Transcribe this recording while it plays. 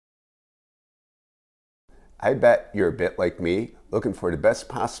I bet you're a bit like me, looking for the best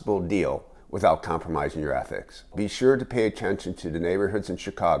possible deal without compromising your ethics. Be sure to pay attention to the neighborhoods in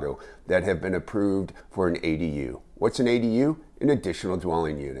Chicago that have been approved for an ADU. What's an ADU? An additional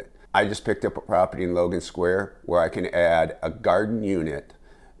dwelling unit. I just picked up a property in Logan Square where I can add a garden unit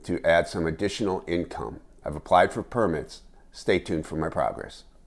to add some additional income. I've applied for permits. Stay tuned for my progress.